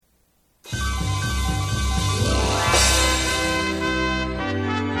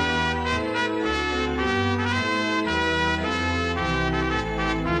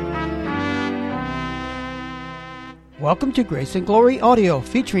Welcome to Grace and Glory Audio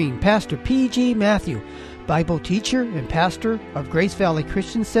featuring Pastor P.G. Matthew, Bible teacher and pastor of Grace Valley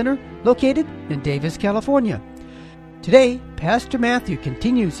Christian Center located in Davis, California. Today, Pastor Matthew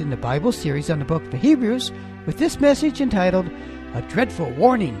continues in the Bible series on the book of Hebrews with this message entitled, A Dreadful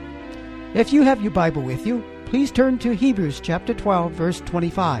Warning. If you have your Bible with you, please turn to Hebrews chapter 12, verse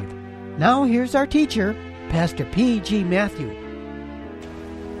 25. Now here's our teacher, Pastor P.G. Matthew.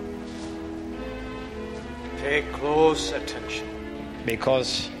 Pay close attention,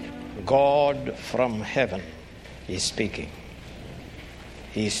 because God from heaven is speaking.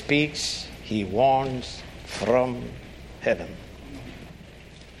 He speaks, He warns from heaven.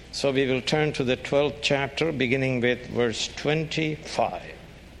 So we will turn to the 12th chapter, beginning with verse 25.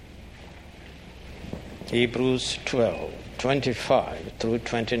 Hebrews 12, 25 through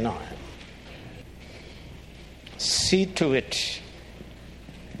 29. See to it,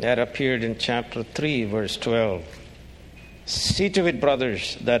 that appeared in chapter 3, verse 12. See to it,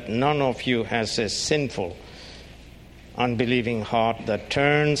 brothers, that none of you has a sinful, unbelieving heart that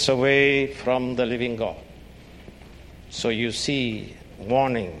turns away from the living God. So you see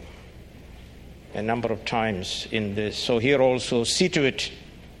warning a number of times in this. So here also, see to it,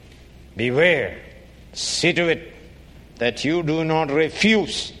 beware, see to it that you do not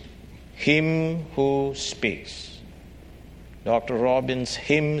refuse him who speaks. Dr. Robbins'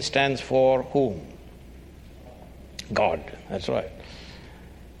 hymn stands for whom? God. That's right.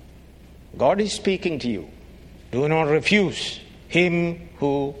 God is speaking to you. Do not refuse him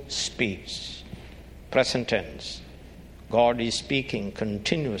who speaks. Present tense. God is speaking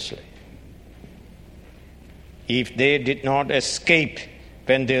continuously. If they did not escape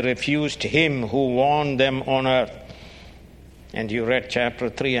when they refused him who warned them on earth, and you read chapter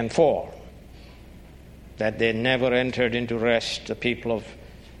 3 and 4, that they never entered into rest, the people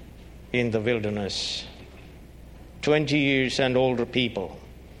in the wilderness. 20 years and older people,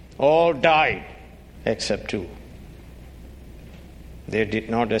 all died except 2. They did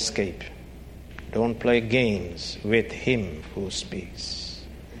not escape. Don't play games with him who speaks.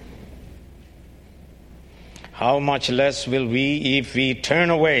 How much less will we if we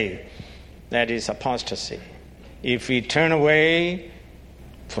turn away? That is apostasy. If we turn away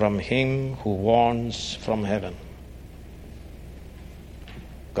from him who warns from heaven.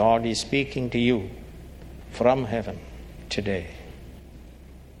 God is speaking to you from heaven today.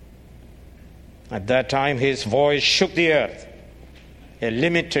 At that time his voice shook the earth, a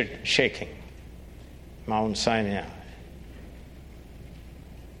limited shaking, Mount Sinai.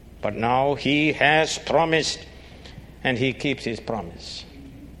 But now he has promised, and he keeps his promise.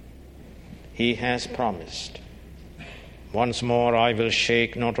 He has promised. Once more I will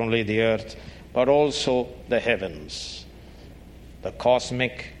shake not only the earth, but also the heavens. The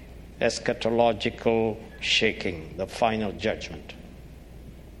cosmic, eschatological shaking, the final judgment.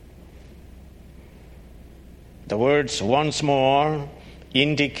 The words once more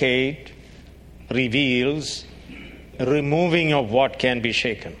indicate, reveals, removing of what can be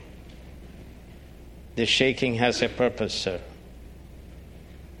shaken. The shaking has a purpose, sir.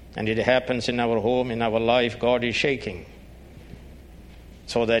 And it happens in our home, in our life. God is shaking,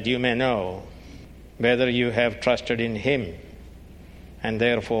 so that you may know whether you have trusted in him and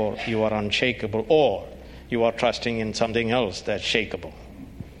therefore you are unshakable, or you are trusting in something else that's shakeable.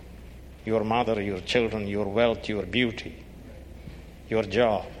 Your mother, your children, your wealth, your beauty, your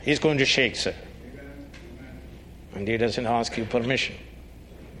job. He's going to shake, sir. And he doesn't ask you permission.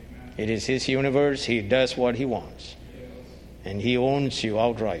 It is his universe. He does what he wants. And he owns you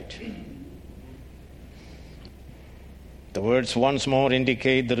outright. The words once more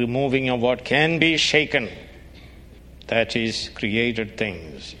indicate the removing of what can be shaken. That is, created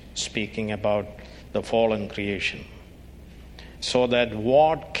things, speaking about the fallen creation. So that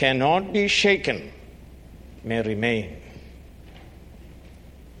what cannot be shaken may remain.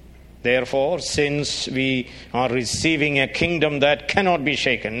 Therefore, since we are receiving a kingdom that cannot be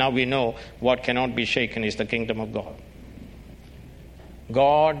shaken, now we know what cannot be shaken is the kingdom of God.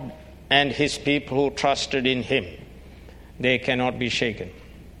 God and his people who trusted in him, they cannot be shaken.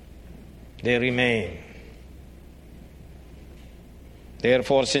 They remain.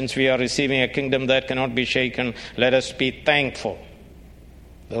 Therefore, since we are receiving a kingdom that cannot be shaken, let us be thankful.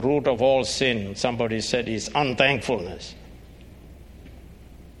 The root of all sin, somebody said, is unthankfulness.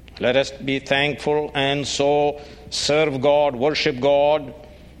 Let us be thankful and so serve God, worship God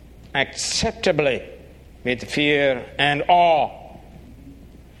acceptably with fear and awe.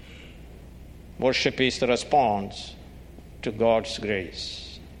 Worship is the response to God's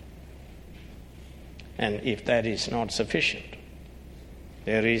grace. And if that is not sufficient,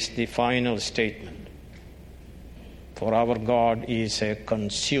 there is the final statement. For our God is a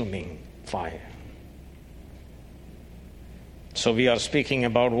consuming fire. So we are speaking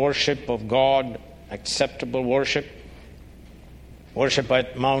about worship of God, acceptable worship. Worship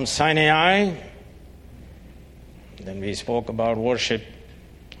at Mount Sinai. Then we spoke about worship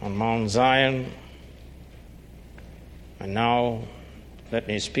on Mount Zion. And now let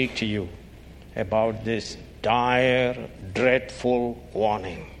me speak to you about this dire, dreadful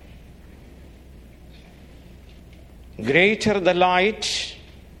warning. Greater the light,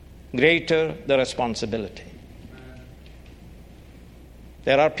 greater the responsibility.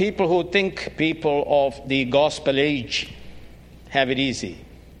 There are people who think people of the gospel age have it easy.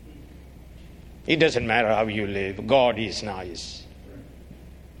 It doesn't matter how you live. God is nice.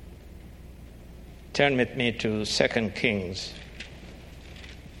 Turn with me to 2 Kings,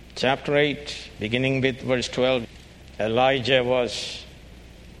 chapter 8, beginning with verse 12. Elijah was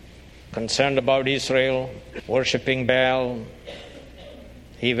concerned about Israel, worshipping Baal.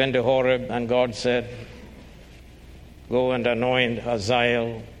 He went to Horeb, and God said, go and anoint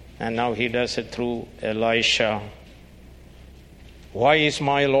Hazael. And now he does it through Elisha. Why is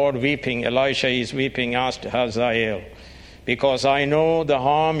my Lord weeping? Elisha is weeping, asked Hazael. Because I know the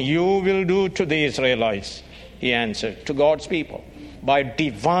harm you will do to the Israelites, he answered, to God's people, by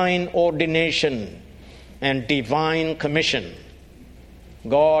divine ordination and divine commission.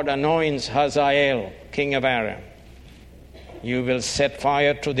 God anoints Hazael, king of Aram. You will set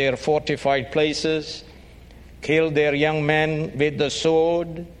fire to their fortified places, kill their young men with the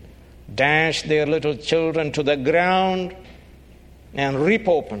sword, dash their little children to the ground, and rip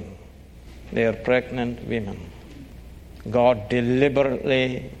open their pregnant women. God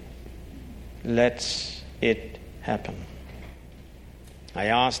deliberately lets it happen. I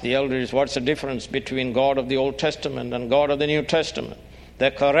asked the elders, what's the difference between God of the Old Testament and God of the New Testament? The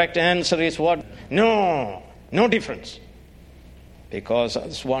correct answer is what? No difference. Because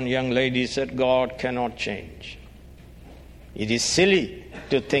as one young lady said, God cannot change. It is silly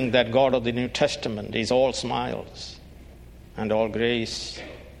to think that God of the New Testament is all smiles and all grace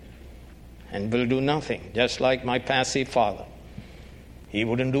and will do nothing, just like my passive father. He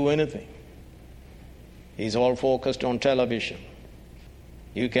wouldn't do anything. He's all focused on television.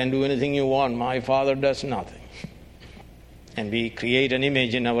 You can do anything you want. My father does nothing. And we create an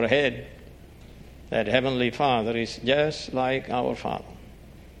image in our head that Heavenly Father is just like our Father,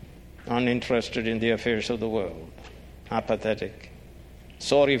 uninterested in the affairs of the world, apathetic.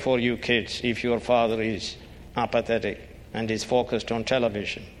 Sorry for you kids if your father is apathetic and is focused on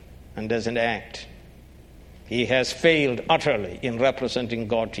television and doesn't act. He has failed utterly in representing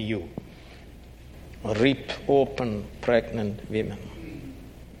God to you. Rip open pregnant women.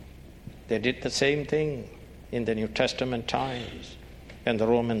 They did the same thing in the New Testament times when the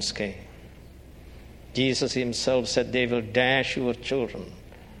Romans came. Jesus himself said, they will dash your children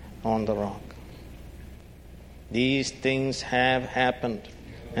on the rock. These things have happened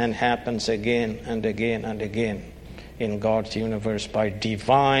and happens again and again and again in God's universe by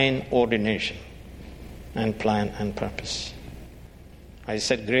divine ordination and plan and purpose. I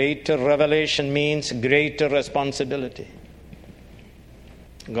said greater revelation means greater responsibility.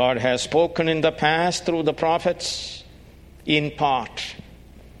 God has spoken in the past through the prophets in part.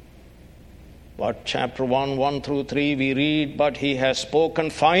 But chapter 1 through 3 we read, but he has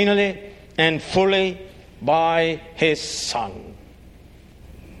spoken finally and fully by his Son.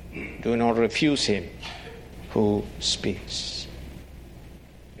 Do not refuse him who speaks.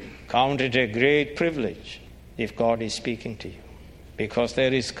 Count it a great privilege if God is speaking to you, because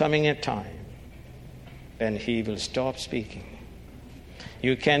there is coming a time when he will stop speaking.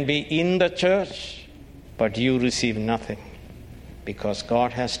 You can be in the church, but you receive nothing because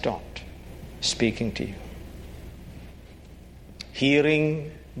God has stopped speaking to you.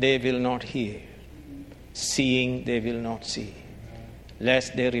 Hearing, they will not hear. Seeing, they will not see,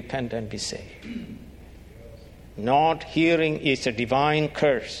 lest they repent and be saved. Not hearing is a divine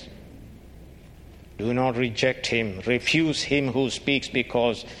curse. Do not reject him. Refuse him who speaks,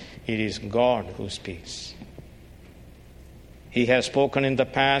 because it is God who speaks. He has spoken in the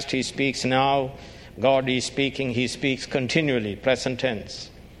past. He speaks now. God is speaking. He speaks continually, present tense.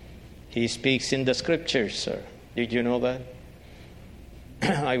 He speaks in the scriptures, sir. Did you know that?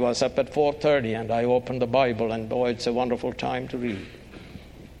 I was up at 4:30 and I opened the Bible, and boy, it's a wonderful time to read.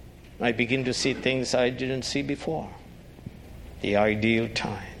 I begin to see things I didn't see before. The ideal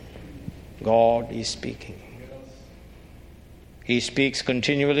time. God is speaking. He speaks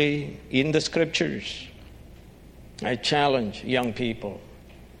continually in the scriptures. I challenge young people.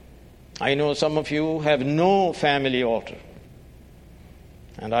 I know some of you have no family altar.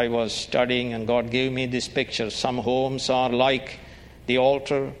 And I was studying, and God gave me this picture. Some homes are like the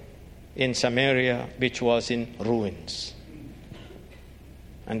altar in Samaria, which was in ruins.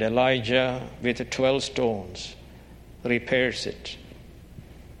 And Elijah, with 12 stones, repairs it.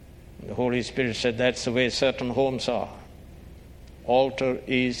 The Holy Spirit said that's the way certain homes are. Altar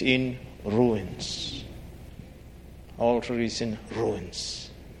is in ruins. Altar is in ruins.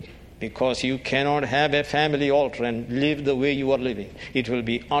 Because you cannot have a family altar and live the way you are living. It will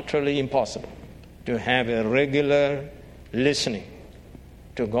be utterly impossible to have a regular listening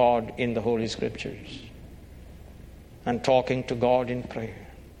to God in the Holy Scriptures and talking to God in prayer.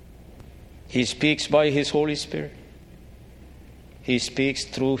 He speaks by His Holy Spirit. He speaks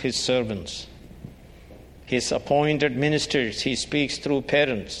through His servants, His appointed ministers. He speaks through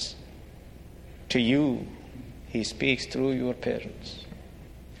parents. To you, He speaks through your parents.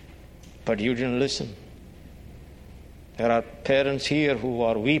 But you didn't listen. There are parents here who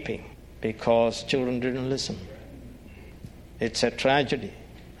are weeping because children didn't listen. It's a tragedy.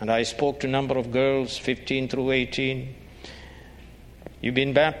 And I spoke to a number of girls, 15 through 18. You've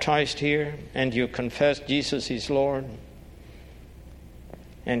been baptized here and you confess Jesus is Lord.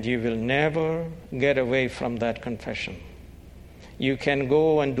 And you will never get away from that confession. You can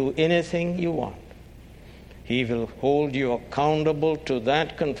go and do anything you want. He will hold you accountable to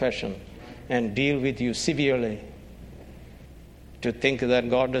that confession and deal with you severely. To think that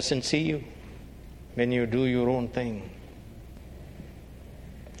God doesn't see you when you do your own thing.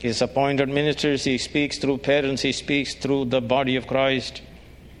 His appointed ministers, He speaks through parents, He speaks through the body of Christ.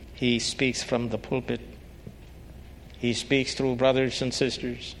 He speaks from the pulpit. He speaks through brothers and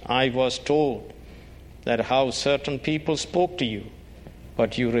sisters. I was told that how certain people spoke to you,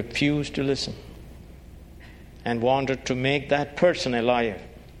 but you refused to listen and wanted to make that person a liar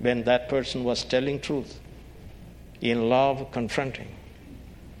when that person was telling truth, in love, confronting.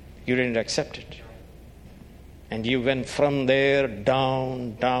 You didn't accept it. And you went from there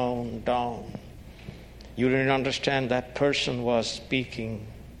down, down, down. You didn't understand that person was speaking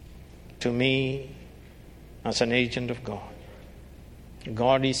to me as an agent of God.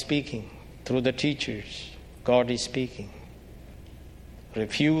 God is speaking through the teachers. God is speaking.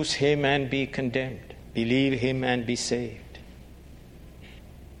 Refuse Him and be condemned. Believe Him and be saved.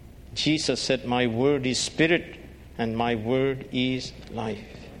 Jesus said, my word is spirit and my word is life.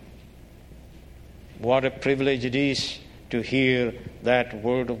 What a privilege it is to hear that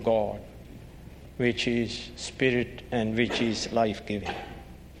word of God, which is spirit and which is life-giving.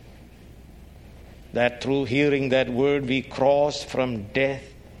 That through hearing that word we cross from death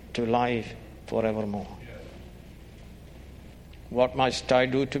to life forevermore. What must I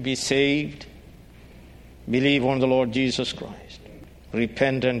do to be saved? Believe on the Lord Jesus Christ.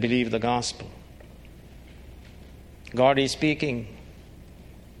 Repent and believe the gospel. God is speaking.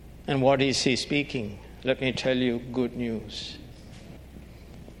 And what is He speaking? Let me tell you good news.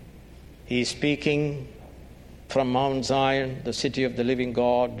 He is speaking from Mount Zion, the city of the living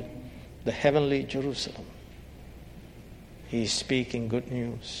God, the heavenly Jerusalem. He is speaking good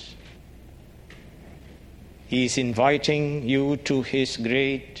news. He is inviting you to His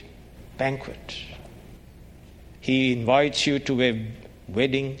great banquet. He invites you to a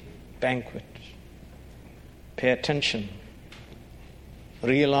wedding banquet. Pay attention.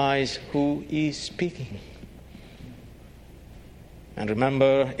 Realize who is speaking. And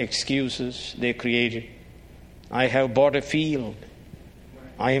remember excuses they created. I have bought a field.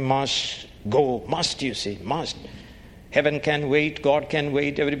 I must go. Must, you see, must. Heaven can wait. God can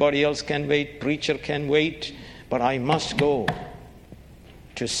wait. Everybody else can wait. Preacher can wait. But I must go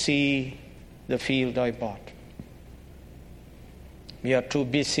to see the field I bought. We are too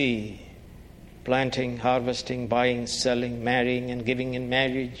busy planting, harvesting, buying, selling, marrying, and giving in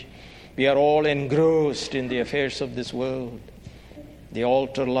marriage. We are all engrossed in the affairs of this world. The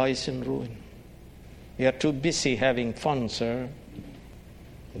altar lies in ruin. We are too busy having fun, sir.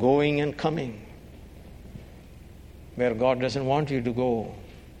 Going and coming. Where God doesn't want you to go.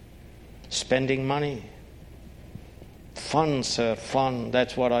 Spending money. Fun, sir, fun.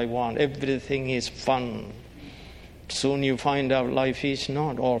 That's what I want. Everything is fun. Soon you find out life is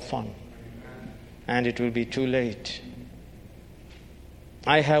not all fun. And it will be too late.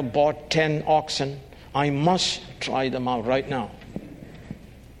 I have bought 10 oxen. I must try them out right now.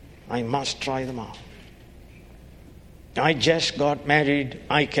 I must try them out. I just got married.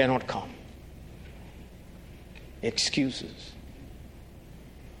 I cannot come. Excuses.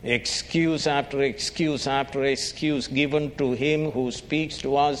 Excuse after excuse after excuse given to Him who speaks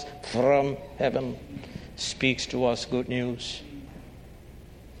to us from heaven. Speaks to us good news.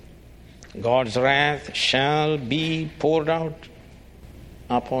 God's wrath shall be poured out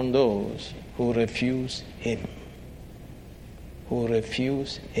upon those who refuse him. Who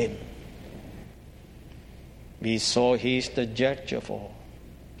refuse him. We saw he is the judge of all.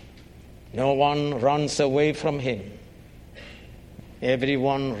 No one runs away from him.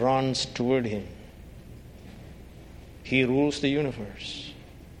 Everyone runs toward him. He rules the universe.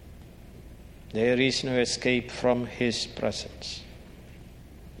 There is no escape from his presence.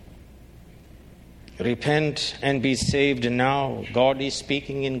 Repent and be saved now. God is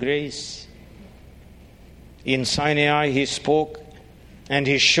speaking in grace. In Sinai he spoke and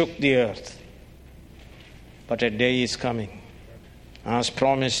he shook the earth. But a day is coming. As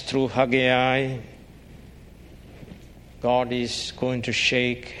promised through Haggai, God is going to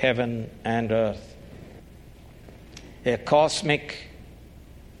shake heaven and earth. A cosmic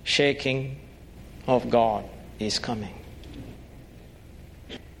shaking of God is coming.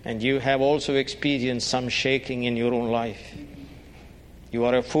 And you have also experienced some shaking in your own life. You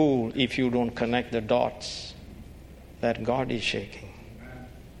are a fool if you don't connect the dots that God is shaking.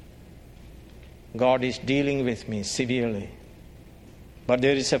 God is dealing with me severely. But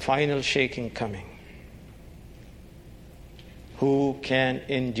there is a final shaking coming. Who can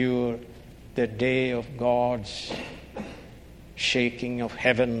endure the day of God's shaking of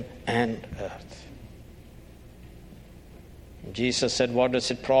heaven and earth? Jesus said, what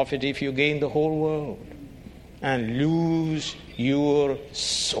does it profit if you gain the whole world and lose your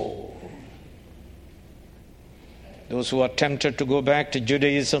soul? Those who are tempted to go back to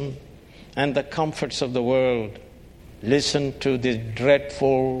Judaism and the comforts of the world, listen to this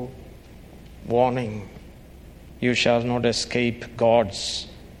dreadful warning. You shall not escape God's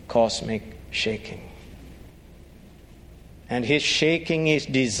cosmic shaking. And his shaking is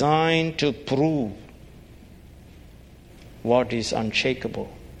designed to prove what is unshakable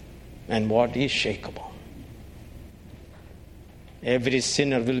and what is shakeable. Every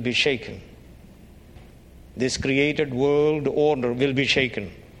sinner will be shaken. This created world order will be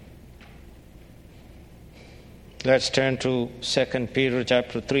shaken. Let's turn to 2 Peter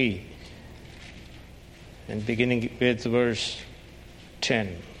chapter 3 and beginning with verse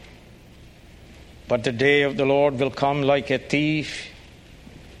 10. But the day of the Lord will come like a thief.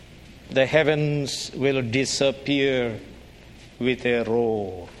 The heavens will disappear with a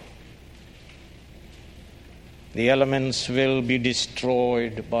roar. The elements will be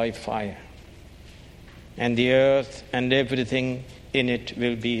destroyed by fire. And the earth and everything in it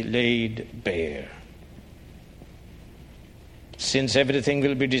will be laid bare. Since everything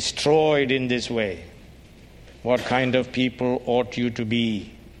will be destroyed in this way, what kind of people ought you to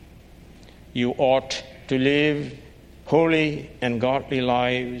be? You ought to live holy and godly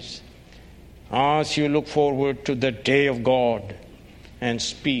lives as you look forward to the day of God and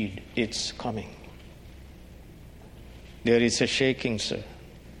speed its coming. There is a shaking, sir.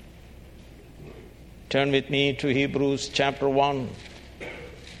 Turn with me to Hebrews chapter 1,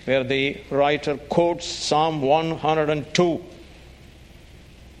 where the writer quotes Psalm 102.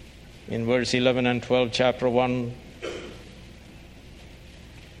 In verse 11 and 12, chapter 1,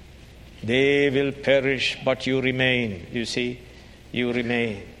 they will perish, but you remain. You see, you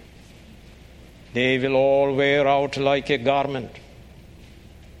remain. They will all wear out like a garment.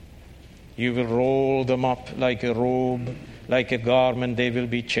 You will roll them up like a robe, like a garment they will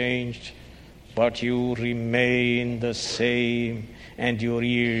be changed. But you remain the same, and your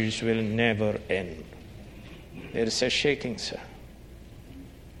years will never end. There is a shaking, sir.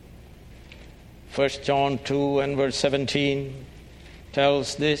 1 John 2 and verse 17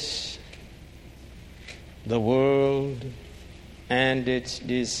 tells this: the world and its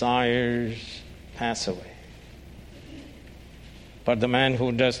desires pass away, but the man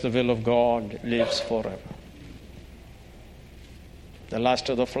who does the will of God lives forever. The lust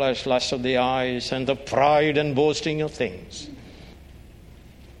of the flesh, lust of the eyes, and the pride and boasting of things,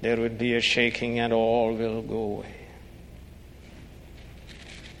 there would be a shaking and all will go away.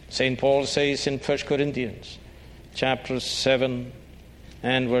 St. Paul says in 1 Corinthians chapter 7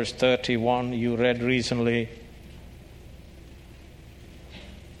 and verse 31, you read recently,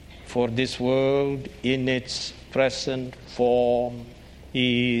 for this world in its present form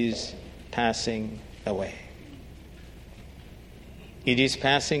is passing away. It is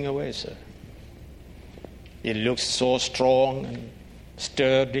passing away, sir. It looks so strong and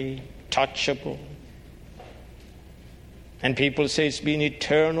sturdy, touchable. And people say it's been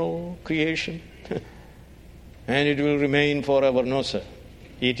eternal creation and it will remain forever. No, sir.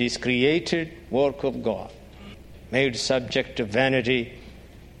 It is created work of God, made subject to vanity,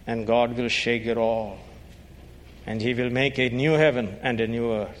 and God will shake it all. And he will make a new heaven and a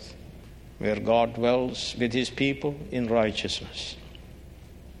new earth where God dwells with his people in righteousness.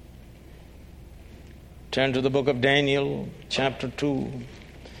 Turn to the book of Daniel, chapter 2.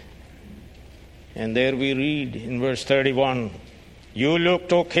 And there we read in verse 31, "You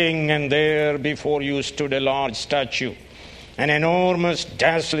looked, O king, and there before you stood a large statue, an enormous,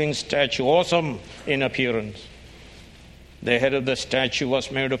 dazzling statue, awesome in appearance. The head of the statue was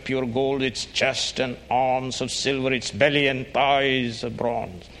made of pure gold, its chest and arms of silver, its belly and thighs of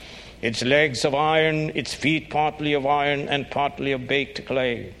bronze, its legs of iron, its feet partly of iron and partly of baked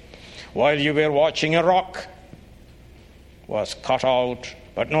clay. While you were watching, a rock was cut out,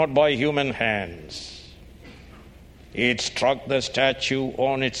 but not by human hands. It struck the statue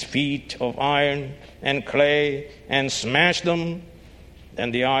on its feet of iron and clay and smashed them.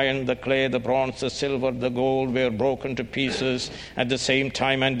 Then the iron, the clay, the bronze, the silver, the gold were broken to pieces at the same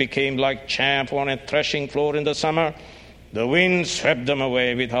time and became like chaff on a threshing floor in the summer. The wind swept them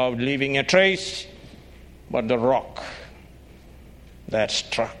away without leaving a trace. But the rock that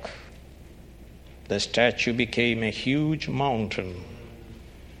struck the statue became a huge mountain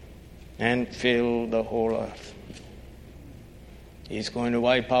and filled the whole earth." He's going to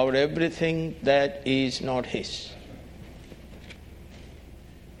wipe out everything that is not his.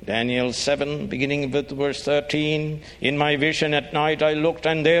 Daniel 7, beginning with verse 13, "In my vision at night I looked,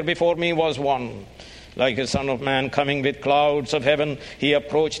 and there before me was one, like a son of man, coming with clouds of heaven. He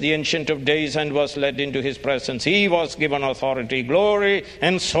approached the Ancient of Days and was led into his presence. He was given authority, glory,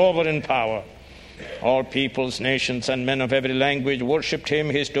 and sovereign power. All peoples, nations, and men of every language worshipped him.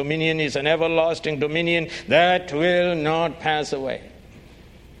 His dominion is an everlasting dominion that will not pass away.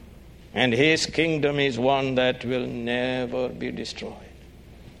 And his kingdom is one that will never be destroyed."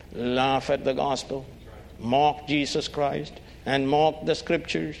 Laugh at the gospel, mock Jesus Christ, and mock the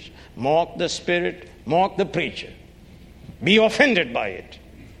scriptures, mock the Spirit, mock the preacher. Be offended by it.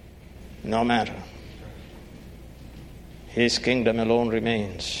 No matter. His kingdom alone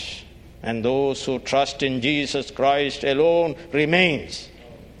remains. And those who trust in Jesus Christ alone remains.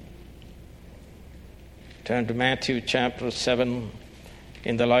 Turn to Matthew chapter 7.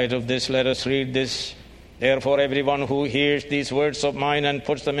 In the light of this, let us read this. "Therefore, everyone who hears these words of mine and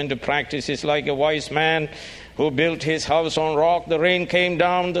puts them into practice is like a wise man who built his house on rock. The rain came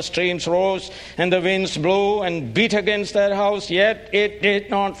down, the streams rose, and the winds blew and beat against that house, yet it did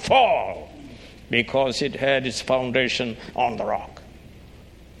not fall, because it had its foundation on the rock.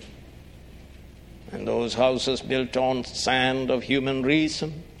 And those houses built on sand of human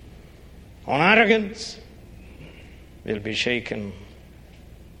reason, on arrogance, will be shaken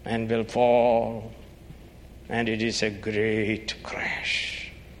and will fall. And it is a great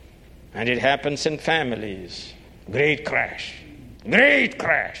crash. And it happens in families. Great crash. Great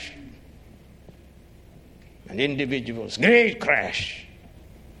crash. And individuals. Great crash.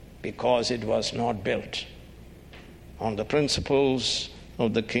 Because it was not built on the principles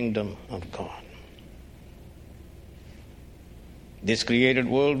of the kingdom of God. This created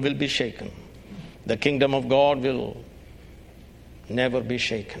world will be shaken. The kingdom of God will never be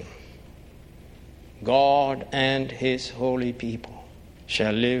shaken. God and his holy people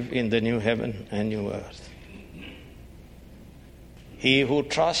shall live in the new heaven and new earth. He who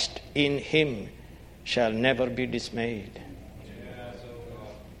trusts in him shall never be dismayed.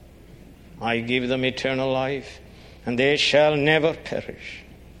 I give them eternal life, and they shall never perish.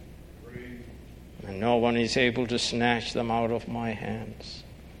 And no one is able to snatch them out of my hands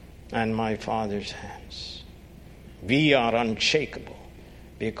and my Father's hands. We are unshakable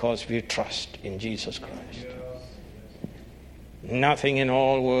because we trust in Jesus Christ. Nothing in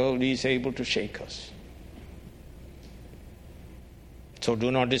all world is able to shake us. So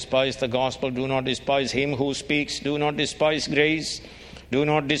do not despise the gospel. Do not despise him who speaks. Do not despise grace. Do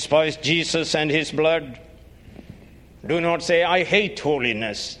not despise Jesus and his blood. Do not say, I hate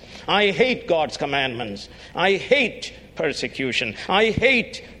holiness. I hate God's commandments. I hate persecution. I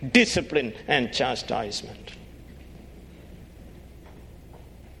hate discipline and chastisement.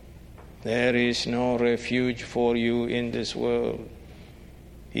 There is no refuge for you in this world.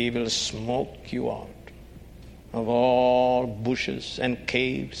 He will smoke you out of all bushes and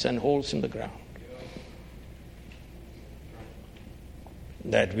caves and holes in the ground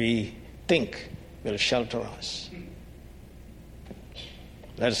that we think will shelter us.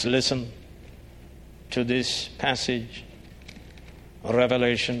 Let's listen to this passage,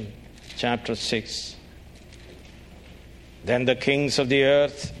 Revelation chapter 6. Then the kings of the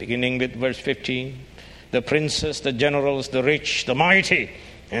earth, beginning with verse 15, the princes, the generals, the rich, the mighty,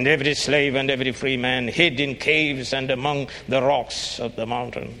 and every slave and every free man hid in caves and among the rocks of the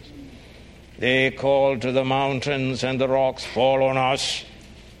mountains. They called to the mountains and the rocks, fall on us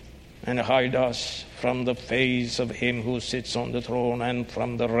and hide us from the face of him who sits on the throne and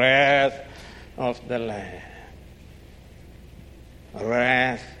from the wrath of the Lamb.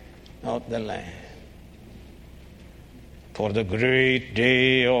 Wrath of the Lamb. For the great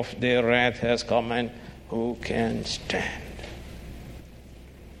day of their wrath has come, and who can stand?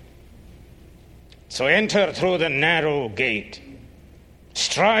 So enter through the narrow gate.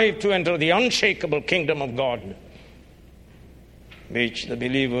 Strive to enter the unshakable kingdom of God, which the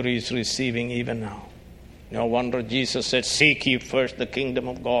believer is receiving even now. No wonder Jesus said, seek ye first the kingdom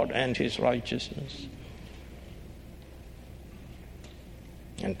of God and his righteousness.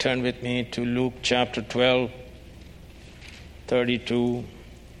 And turn with me to Luke chapter 12, 32.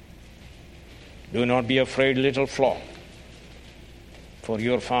 Do not be afraid, little flock, for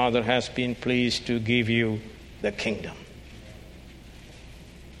your Father has been pleased to give you the kingdom.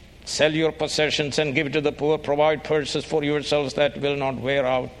 Sell your possessions and give it to the poor. Provide purses for yourselves that will not wear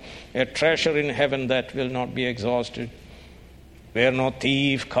out, a treasure in heaven that will not be exhausted, where no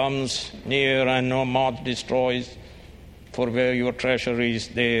thief comes near and no moth destroys. For where your treasure is,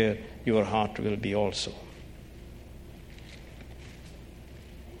 there your heart will be also.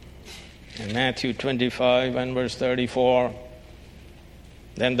 In Matthew 25 and verse 34,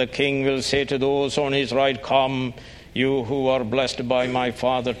 then the king will say to those on his right, come, you who are blessed by my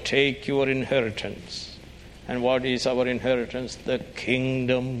Father, take your inheritance. And what is our inheritance? The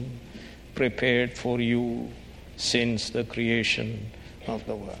kingdom prepared for you since the creation of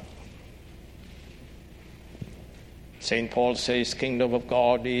the world. St. Paul says, kingdom of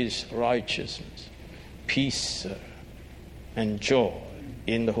God is righteousness, peace, and joy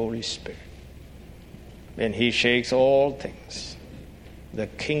in the Holy Spirit. When he shakes all things, the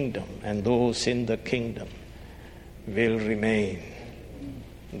kingdom and those in the kingdom will remain.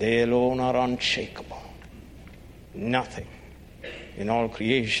 They alone are unshakable. Nothing in all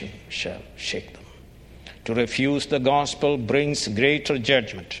creation shall shake them. To refuse the gospel brings greater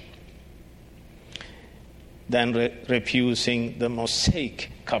judgment than refusing the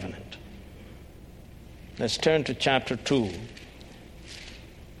Mosaic covenant. Let's turn to chapter 2.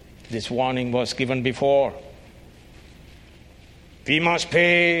 This warning was given before. We must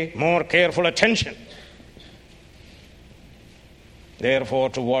pay more careful attention, therefore,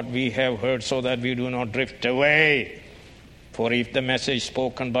 to what we have heard, so that we do not drift away. For if the message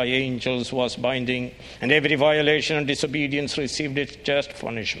spoken by angels was binding, and every violation and disobedience received its just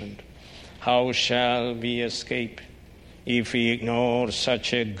punishment, how shall we escape if we ignore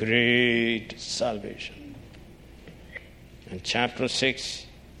such a great salvation? In chapter 6,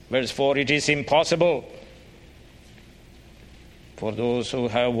 verse 4, it is impossible for those who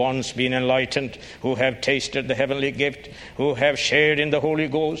have once been enlightened, who have tasted the heavenly gift, who have shared in the Holy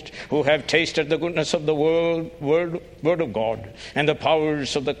Ghost, who have tasted the goodness of the word of God and the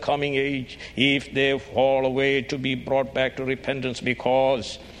powers of the coming age, if they fall away, to be brought back to repentance,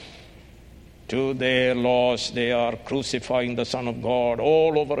 because to their loss they are crucifying the Son of God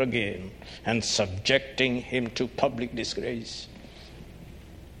all over again and subjecting him to public disgrace.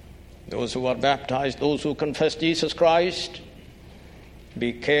 Those who are baptized, those who confess Jesus Christ,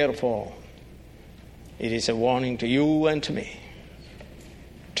 be careful. It is a warning to you and to me.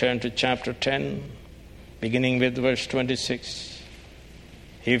 Turn to chapter 10, beginning with verse 26.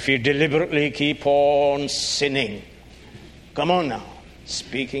 If you deliberately keep on sinning, come on now,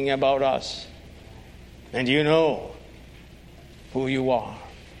 speaking about us, and you know who you are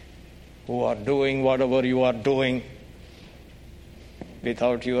doing whatever you are doing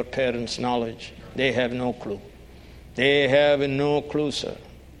without your parents' knowledge. They have no clue. They have no clue, sir.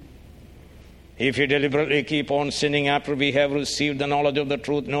 If you deliberately keep on sinning after we have received the knowledge of the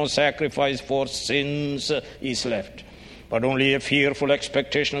truth, no sacrifice for sins is left, but only a fearful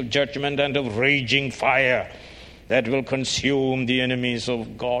expectation of judgment and of raging fire that will consume the enemies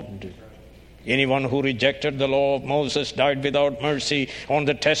of God. Anyone who rejected the law of Moses died without mercy on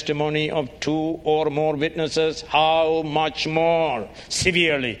the testimony of 2 or more witnesses. How much more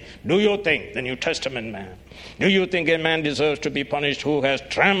severely do you think the New Testament man? Do you think a man deserves to be punished who has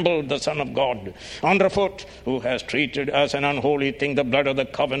trampled the Son of God underfoot, who has treated as an unholy thing the blood of the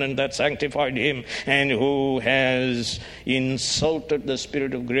covenant that sanctified him, and who has insulted the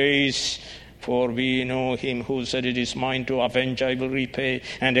Spirit of grace? For we know him who said, it is mine to avenge, I will repay.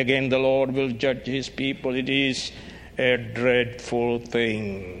 And again the Lord will judge his people. It is a dreadful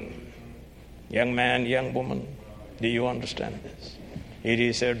thing. Young man, young woman, do you understand this? It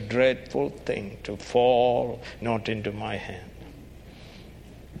is a dreadful thing to fall not into my hand,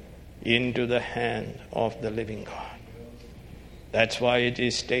 into the hand of the living God. That's why it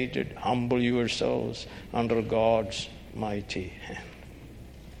is stated, humble yourselves under God's mighty hand.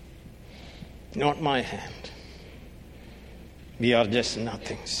 Not my hand. We are just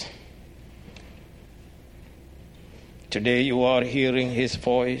nothings. Today you are hearing His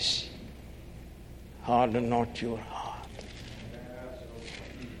voice. Harden not your heart.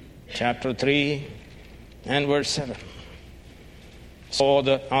 Chapter 3 and verse 7. So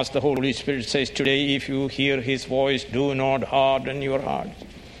as the Holy Spirit says, today if you hear His voice, do not harden your hearts.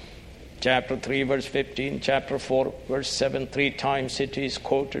 Chapter 3 verse 15, chapter 4 verse 7, 3 times it is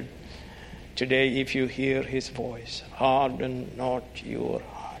quoted. Today if you hear His voice, harden not your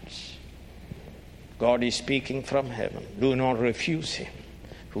hearts. God is speaking from heaven. Do not refuse Him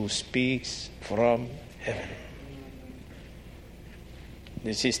who speaks from heaven.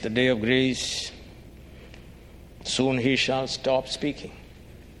 This is the day of grace. Soon He shall stop speaking.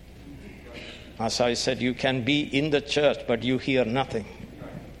 As I said, you can be in the church, but you hear nothing.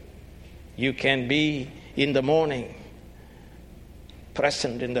 You can be in the morning,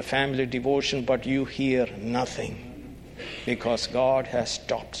 present in the family devotion, but you hear nothing because God has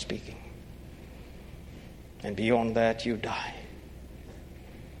stopped speaking. And beyond that, you die.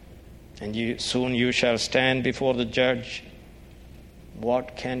 And soon you shall stand before the judge.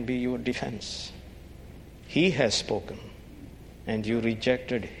 What can be your defense? He has spoken, and you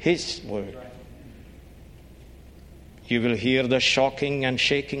rejected His word. You will hear the shocking and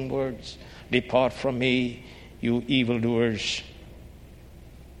shaking words, "Depart from me, you evildoers,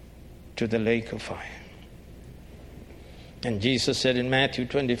 to the lake of fire." And Jesus said in Matthew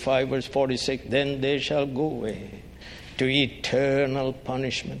 25, verse 46, "Then they shall go away to eternal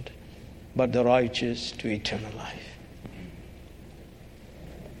punishment, but the righteous to eternal life."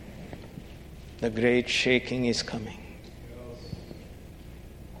 The great shaking is coming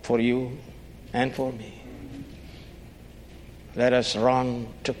for you and for me. Let us run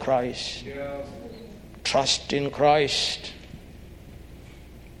to Christ. Trust in Christ.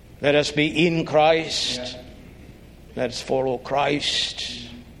 Let us be in Christ. Let us follow Christ.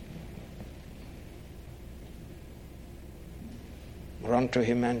 Run to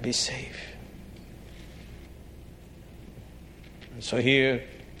Him and be safe. And so here,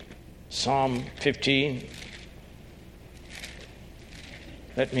 Psalm 15.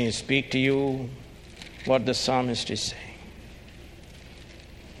 Let me speak to you what the psalmist is saying.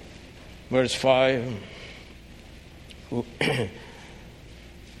 Verse 5.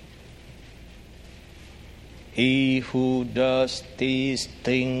 He who does these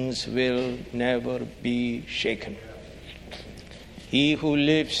things will never be shaken. He who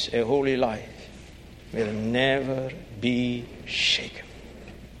lives a holy life will never be shaken.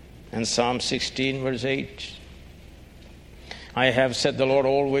 And Psalm 16 verse 8. I have set the Lord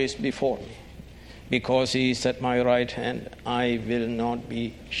always before me. Because He is at my right hand, I will not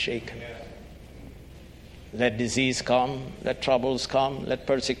be shaken. Let disease come, let troubles come, let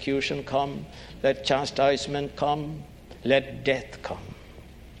persecution come, let chastisement come, let death come,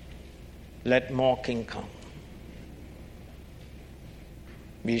 let mocking come.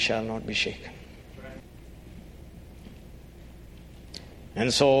 We shall not be shaken.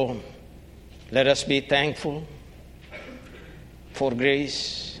 And so, let us be thankful for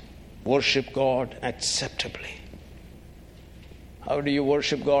grace. Worship God acceptably. How do you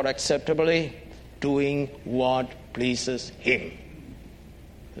worship God acceptably? Doing what pleases Him.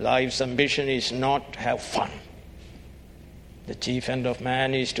 Life's ambition is not to have fun. The chief end of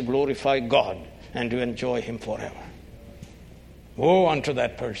man is to glorify God and to enjoy Him forever. Woe unto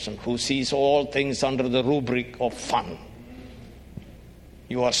that person who sees all things under the rubric of fun.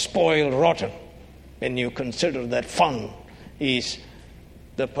 You are spoiled rotten when you consider that fun is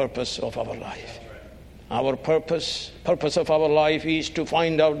the purpose of our life. Our purpose of our life is to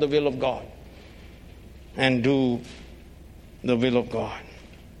find out the will of God and do the will of God.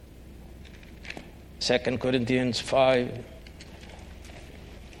 2 Corinthians 5,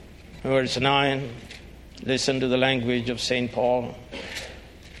 verse 9. Listen to the language of St. Paul.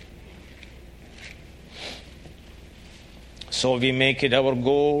 So we make it our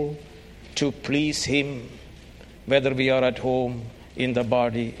goal to please Him, whether we are at home in the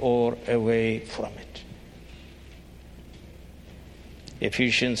body or away from it.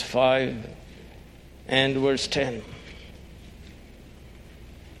 Ephesians 5 and verse 10.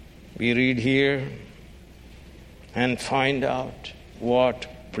 We read here and find out what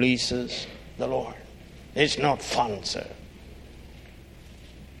pleases the Lord. It's not fun, sir.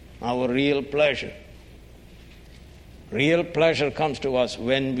 Our real pleasure comes to us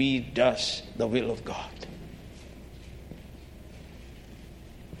when we do the will of God.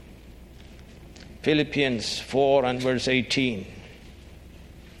 Philippians 4 and verse 18.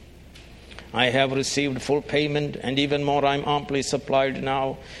 I have received full payment, and even more I am amply supplied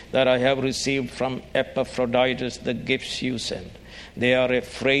now that I have received from Epaphroditus the gifts you sent. They are a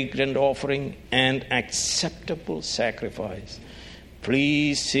fragrant offering and acceptable sacrifice,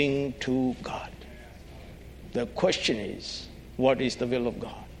 pleasing to God. The question is, what is the will of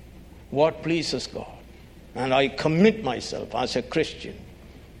God? What pleases God? And I commit myself as a Christian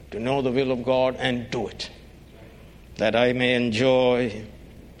to know the will of God and do it, that I may enjoy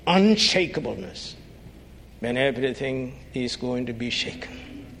unshakableness when everything is going to be shaken.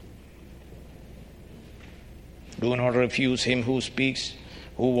 Do not refuse him who speaks,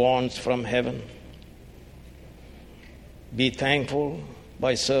 who warns from heaven. Be thankful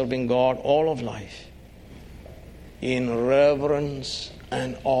by serving God all of life in reverence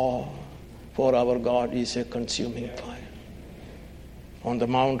and awe, for our God is a consuming fire. On the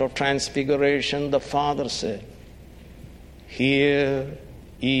Mount of Transfiguration, the Father said, "Hear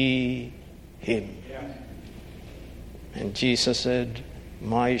ye him." And Jesus said,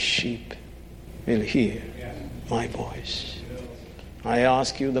 "My sheep will hear my voice." I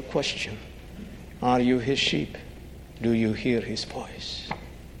ask you the question, are you his sheep? Do you hear his voice?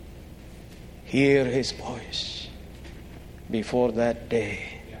 Hear his voice before that day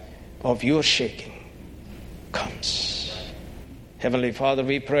of your shaking comes. Heavenly Father,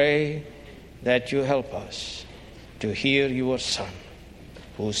 we pray that you help us to hear your Son,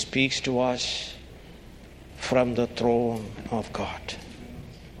 who speaks to us from the throne of God.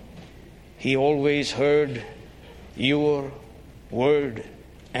 He always heard your word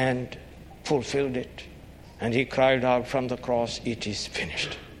and fulfilled it. And he cried out from the cross, "It is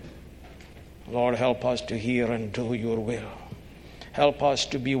finished." Lord, help us to hear and do your will. Help us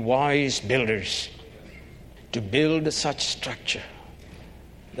to be wise builders, to build such structure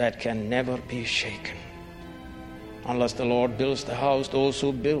that can never be shaken. Unless the Lord builds the house, those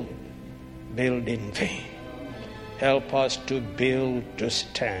who build in vain. Help us to build to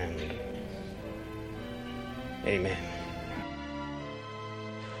stand. Amen.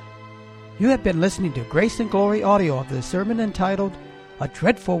 You have been listening to Grace and Glory audio of the sermon entitled, "A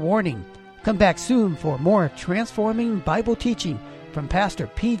Dreadful Warning." Come back soon for more transforming Bible teaching from Pastor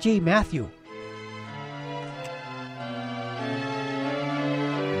P.G. Matthew.